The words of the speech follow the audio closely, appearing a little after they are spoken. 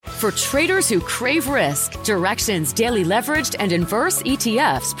For traders who crave risk, Direxion's daily leveraged and inverse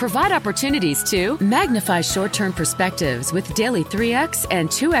ETFs provide opportunities to magnify short-term perspectives with daily 3x and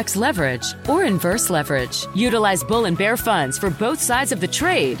 2x leverage or inverse leverage. Utilize bull and bear funds for both sides of the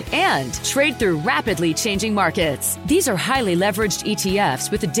trade and trade through rapidly changing markets. These are highly leveraged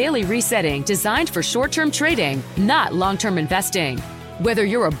ETFs with a daily resetting designed for short-term trading, not long-term investing. Whether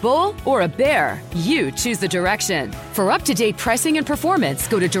you're a bull or a bear, you choose the Direxion. For up-to-date pricing and performance,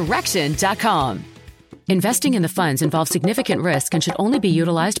 go to Direxion.com. Investing in the funds involves significant risk and should only be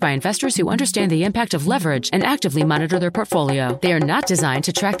utilized by investors who understand the impact of leverage and actively monitor their portfolio. They are not designed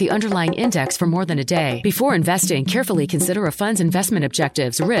to track the underlying index for more than a day. Before investing, carefully consider a fund's investment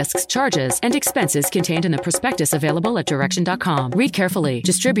objectives, risks, charges, and expenses contained in the prospectus available at Direxion.com. Read carefully.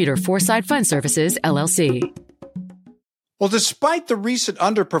 Distributor Foreside Fund Services, LLC. Well, despite the recent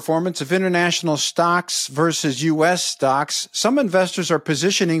underperformance of international stocks versus U.S. stocks, some investors are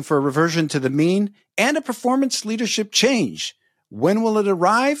positioning for a reversion to the mean and a performance leadership change. When will it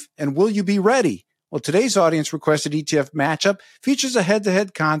arrive, and will you be ready? Well, today's audience-requested ETF matchup features a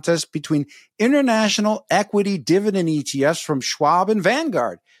head-to-head contest between international equity dividend ETFs from Schwab and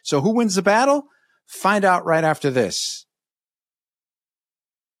Vanguard. So who wins the battle? Find out right after this.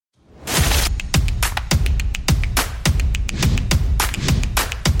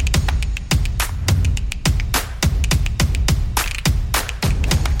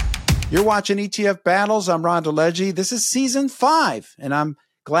 You're watching ETF Battles. I'm Ron DeLegge. This is season 5, and I'm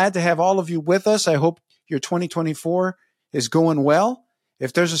glad to have all of you with us. I hope your 2024 is going well.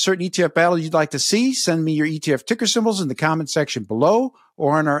 If there's a certain ETF battle you'd like to see, send me your ETF ticker symbols in the comment section below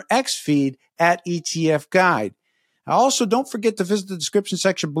or on our X feed at ETF Guide. Also, don't forget to visit the description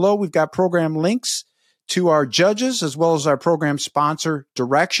section below. We've got program links to our judges as well as our program sponsor,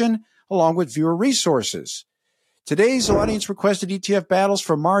 Direxion, along with viewer resources. Today's audience-requested ETF battles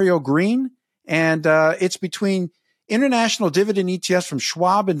for Mario Green, and it's between international dividend ETFs from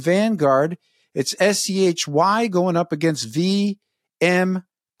Schwab and Vanguard. It's SCHY going up against VYMI. Again,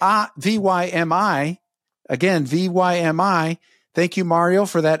 VYMI. Thank you, Mario,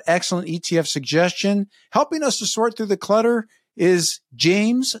 for that excellent ETF suggestion. Helping us to sort through the clutter is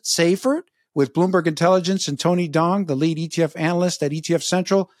James Seyfert with Bloomberg Intelligence and Tony Dong, the lead ETF analyst at ETF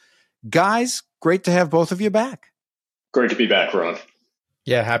Central. Guys, great to have both of you back. Great to be back, Ron.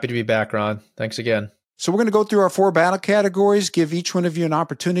 Yeah, happy to be back, Ron. Thanks again. So we're going to go through our 4 battle categories, give each one of you an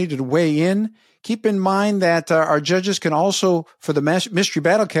opportunity to weigh in. Keep in mind that our judges can also, for the mystery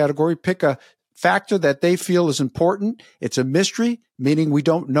battle category, pick a factor that they feel is important. It's a mystery, meaning we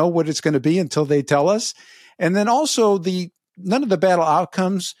don't know what it's going to be until they tell us. And then also, none of the battle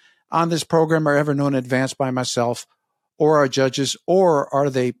outcomes on this program are ever known in advance by myself or our judges, or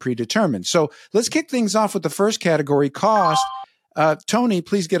are they predetermined? So let's kick things off with the first category, cost. Tony,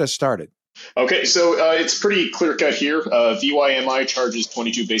 please get us started. Okay, so it's pretty clear-cut here. VYMI charges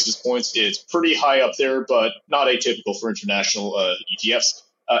 22 basis points. It's pretty high up there, but not atypical for international ETFs.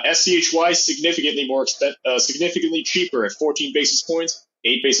 SCHY significantly cheaper at 14 basis points,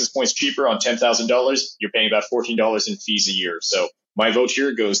 8 basis points cheaper on $10,000. You're paying about $14 in fees a year. So my vote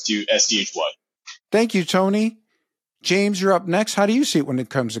here goes to SCHY. Thank you, Tony. James, you're up next. How do you see it when it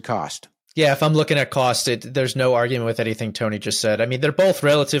comes to cost? Yeah, if I'm looking at cost, there's no argument with anything Tony just said. I mean, they're both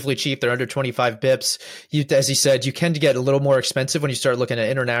relatively cheap. They're under 25 bips. As he said, you can get a little more expensive when you start looking at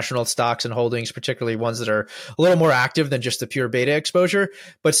international stocks and holdings, particularly ones that are a little more active than just the pure beta exposure.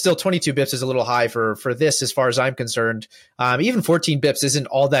 But still, 22 bips is a little high for this, as far as I'm concerned. Even 14 bips isn't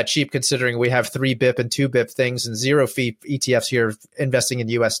all that cheap, considering we have 3 bip and 2 bip things and 0 fee ETFs here investing in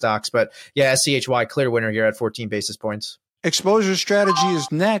U.S. stocks. But yeah, SCHY, clear winner here at 14 basis points. Exposure strategy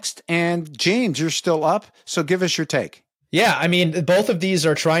is next. And James, you're still up, so give us your take. Yeah, I mean, both of these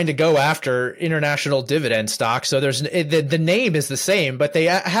are trying to go after international dividend stocks. So there's the name is the same, but they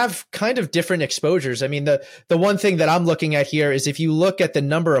have kind of different exposures. I mean, the one thing that I'm looking at here is if you look at the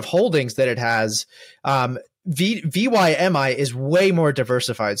number of holdings that it has, VYMI is way more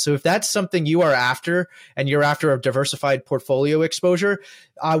diversified. So if that's something you are after and you're after a diversified portfolio exposure,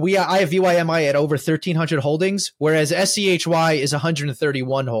 I have VYMI at over 1,300 holdings, whereas SCHY is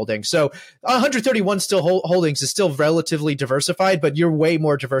 131 holdings. So 131 holdings is still relatively diversified, but you're way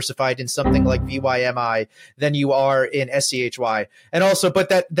more diversified in something like VYMI than you are in SCHY. And also, but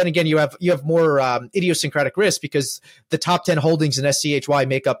then again, you have more idiosyncratic risk because the top 10 holdings in SCHY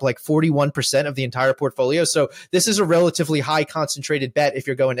make up like 41% of the entire portfolio. So this is a relatively high concentrated bet if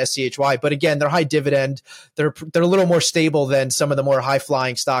you're going SCHY. But again, they're high dividend. They're a little more stable than some of the more high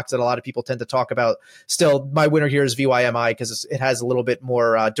flying stocks that a lot of people tend to talk about. Still, my winner here is VYMI because it has a little bit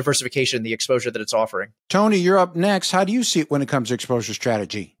more diversification in the exposure that it's offering. Tony, you're up next. How do you see it when it comes to exposure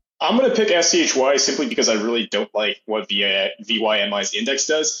strategy? I'm going to pick SCHY simply because I really don't like what VYMI's index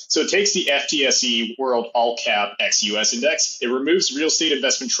does. So it takes the FTSE World All Cap ex-US index, it removes real estate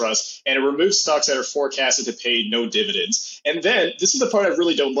investment trusts, and it removes stocks that are forecasted to pay no dividends. And then, this is the part I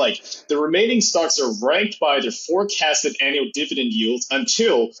really don't like, the remaining stocks are ranked by their forecasted annual dividend yields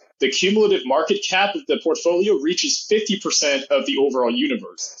until the cumulative market cap of the portfolio reaches 50% of the overall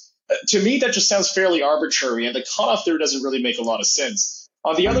universe. To me, that just sounds fairly arbitrary, and the cutoff there doesn't really make a lot of sense.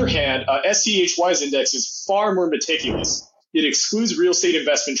 On the other hand, SCHY's index is far more meticulous. It excludes real estate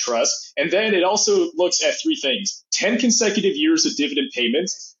investment trusts, and then it also looks at three things: 10 consecutive years of dividend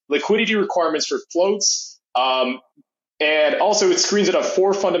payments, liquidity requirements for floats, and also it screens it on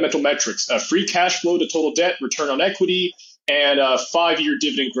four fundamental metrics: free cash flow to total debt, return on equity, and a 5-year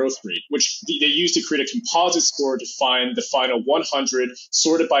dividend growth rate, which they use to create a composite score to find the final 100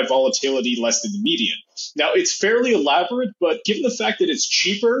 sorted by volatility less than the median. Now, it's fairly elaborate, but given the fact that it's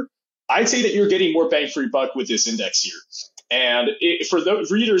cheaper, I'd say that you're getting more bang for your buck with this index here. And for the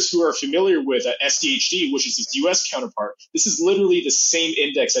readers who are familiar with SCHD, which is its US counterpart, this is literally the same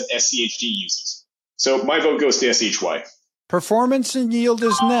index that SCHD uses. So my vote goes to SCHY. Performance and yield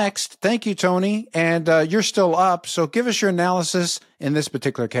is next. Thank you, Tony. And you're still up, so give us your analysis in this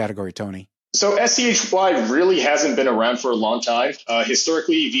particular category, Tony. So SCHY really hasn't been around for a long time.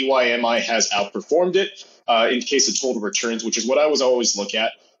 Historically, VYMI has outperformed it in case of total returns, which is what I was always look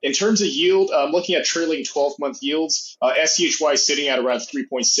at. In terms of yield, I'm looking at trailing 12-month yields. SCHY is sitting at around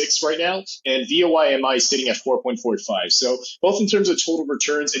 3.6 right now, and VYMI is sitting at 4.45. So both in terms of total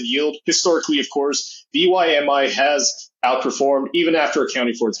returns and yield, historically, of course, VYMI has outperformed even after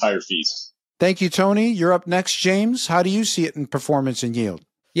accounting for its higher fees. Thank you, Tony. You're up next, James. How do you see it in performance and yield?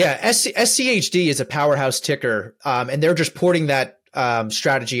 Yeah, SCHD is a powerhouse ticker, and they're just porting that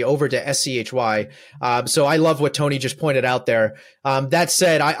strategy over to SCHY. So I love what Tony just pointed out there. That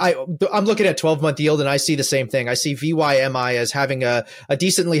said, I'm looking at 12-month yield and I see the same thing. I see VYMI as having a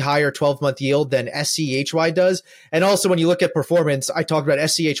decently higher 12-month yield than SCHY does. And also when you look at performance, I talked about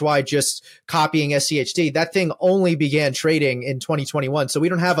SCHY just copying SCHD. That thing only began trading in 2021. So we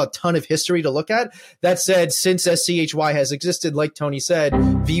don't have a ton of history to look at. That said, since SCHY has existed, like Tony said,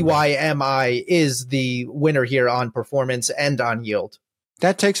 VYMI is the winner here on performance and on yield.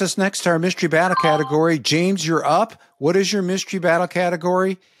 That takes us next to our mystery battle category. James, you're up. What is your mystery battle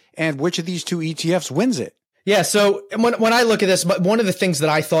category, and which of these two ETFs wins it? Yeah, so when I look at this, one of the things that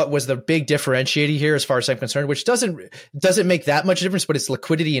I thought was the big differentiator here, as far as I'm concerned, which doesn't make that much difference, but it's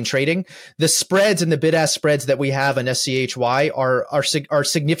liquidity and trading. The spreads and the bid-ask spreads that we have on SCHY are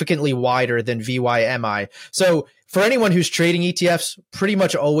significantly wider than VYMI. So for anyone who's trading ETFs, pretty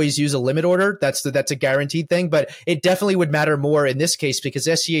much always use a limit order. That's a guaranteed thing, but it definitely would matter more in this case because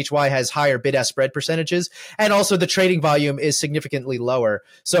SCHY has higher bid-ask spread percentages, and also the trading volume is significantly lower.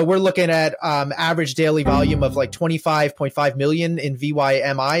 So we're looking at average daily volume of like 25.5 million in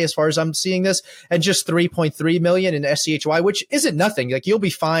VYMI as far as I'm seeing this, and just 3.3 million in SCHY, which isn't nothing. Like you'll be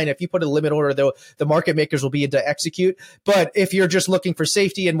fine if you put a limit order, though the market makers will be able to execute. But if you're just looking for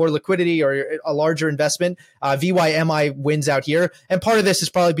safety and more liquidity or a larger investment, VYMI wins out here. And part of this is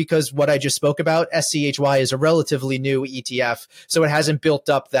probably because what I just spoke about, SCHY is a relatively new ETF. So it hasn't built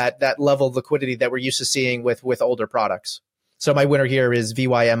up that level of liquidity that we're used to seeing with older products. So my winner here is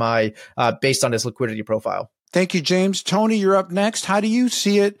VYMI based on its liquidity profile. Thank you, James. Tony, you're up next. How do you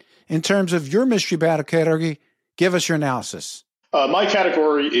see it in terms of your mystery battle category? Give us your analysis. My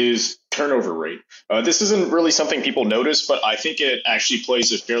category is turnover rate. This isn't really something people notice, but I think it actually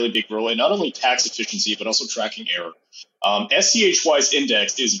plays a fairly big role in not only tax efficiency, but also tracking error. SCHY's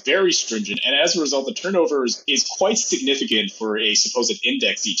index is very stringent, and as a result, the turnover is quite significant for a supposed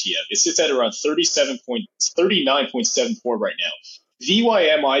index ETF. It sits at around 39.74 right now.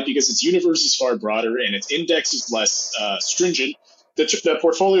 VYMI, because its universe is far broader and its index is less stringent, the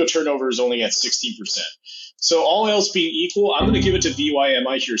portfolio turnover is only at 16%. So all else being equal, I'm going to give it to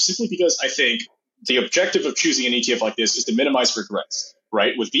VYMI here simply because I think the objective of choosing an ETF like this is to minimize regrets,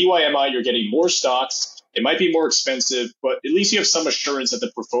 right? With VYMI, you're getting more stocks. It might be more expensive, but at least you have some assurance that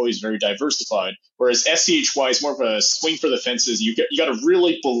the portfolio is very diversified. Whereas SCHY is more of a swing for the fences. You got to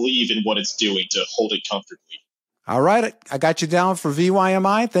really believe in what it's doing to hold it comfortably. All right. I got you down for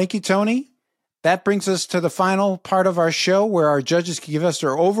VYMI. Thank you, Tony. That brings us to the final part of our show where our judges can give us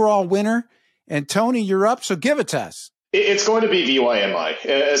their overall winner. And Tony, you're up, so give it to us. It's going to be VYMI.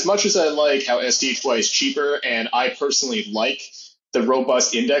 As much as I like how SCHY is cheaper, and I personally like the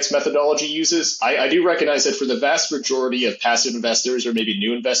robust index methodology uses, I do recognize that for the vast majority of passive investors or maybe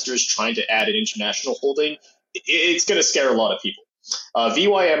new investors trying to add an international holding, it's going to scare a lot of people.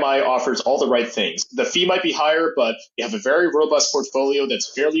 VYMI offers all the right things. The fee might be higher, but you have a very robust portfolio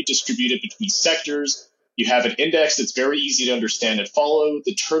that's fairly distributed between sectors. You have an index that's very easy to understand and follow.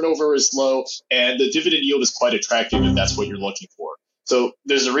 The turnover is low, and the dividend yield is quite attractive if that's what you're looking for. So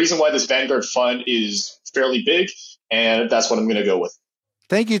there's a reason why this Vanguard fund is fairly big, and that's what I'm going to go with.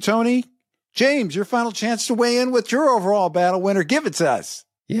 Thank you, Tony. James, your final chance to weigh in with your overall battle winner. Give it to us.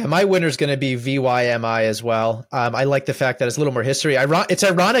 Yeah, my winner's going to be VYMI as well. I like the fact that it's a little more history. It's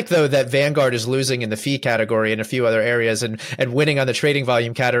ironic, though, that Vanguard is losing in the fee category and a few other areas and winning on the trading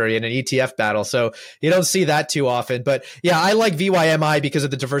volume category in an ETF battle. So you don't see that too often. But yeah, I like VYMI because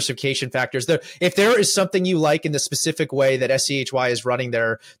of the diversification factors. If there is something you like in the specific way that SCHY is running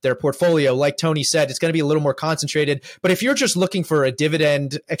their portfolio, like Tony said, it's going to be a little more concentrated. But if you're just looking for a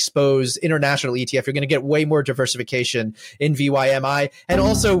dividend exposed international ETF, you're going to get way more diversification in VYMI. And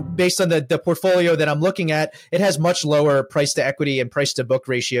also, based on the portfolio that I'm looking at, it has much lower price to equity and price to book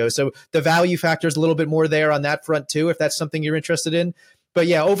ratio. So the value factor is a little bit more there on that front too, if that's something you're interested in. But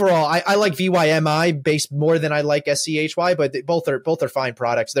yeah, overall, I like VYMI based more than I like SCHY, but both are fine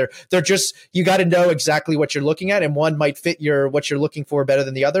products. They're just, you got to know exactly what you're looking at, and one might fit what you're looking for better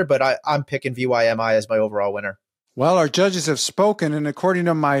than the other. But I'm picking VYMI as my overall winner. Well, our judges have spoken, and according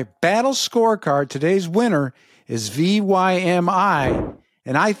to my battle scorecard, today's winner is VYMI.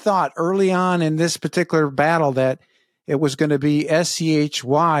 And I thought early on in this particular battle that it was going to be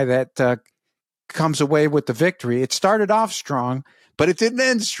SCHY that comes away with the victory. It started off strong, but it didn't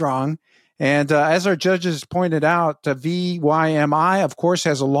end strong. And as our judges pointed out, VYMI, of course,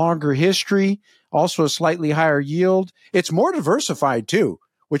 has a longer history, also a slightly higher yield. It's more diversified, too,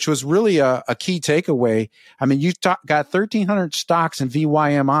 which was really a key takeaway. I mean, you got 1,300 stocks in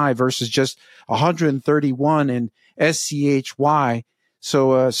VYMI versus just 131 in SCHY.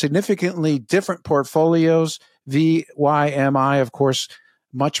 So significantly different portfolios. VYMI, of course,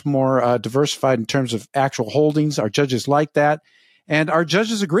 much more diversified in terms of actual holdings. Our judges like that. And our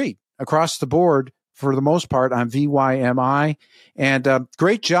judges agreed across the board for the most part on VYMI. And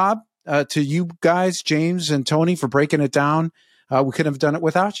great job to you guys, James and Tony, for breaking it down. We couldn't have done it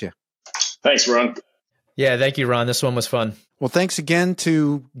without you. Thanks, Ron. Yeah, thank you, Ron. This one was fun. Well, thanks again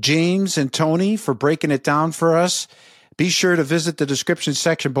to James and Tony for breaking it down for us. Be sure to visit the description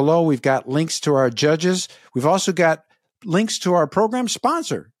section below. We've got links to our judges. We've also got links to our program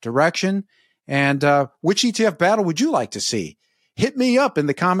sponsor, Direction. And which ETF battle would you like to see? Hit me up in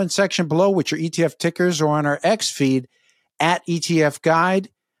the comment section below with your ETF tickers or on our X feed at ETF Guide.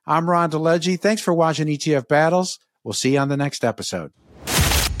 I'm Ron DeLegge. Thanks for watching ETF Battles. We'll see you on the next episode.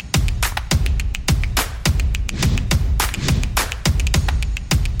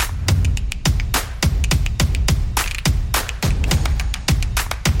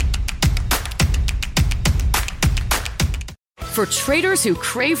 For traders who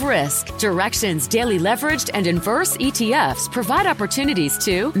crave risk, Direction's daily leveraged and inverse ETFs provide opportunities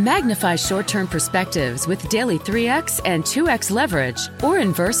to magnify short-term perspectives with daily 3x and 2x leverage or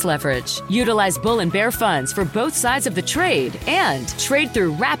inverse leverage. Utilize bull and bear funds for both sides of the trade and trade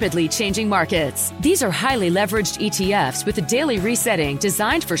through rapidly changing markets. These are highly leveraged ETFs with a daily resetting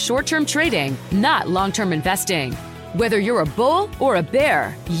designed for short-term trading, not long-term investing. Whether you're a bull or a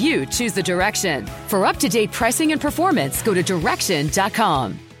bear, you choose the Direction. For up-to-date pricing and performance, go to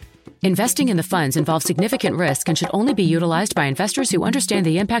Direction.com. Investing in the funds involves significant risk and should only be utilized by investors who understand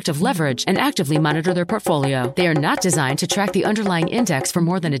the impact of leverage and actively monitor their portfolio. They are not designed to track the underlying index for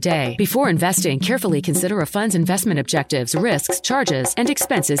more than a day. Before investing, carefully consider a fund's investment objectives, risks, charges, and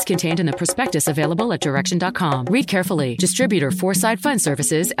expenses contained in the prospectus available at Direction.com. Read carefully. Distributor Foresight Fund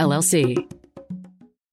Services, LLC.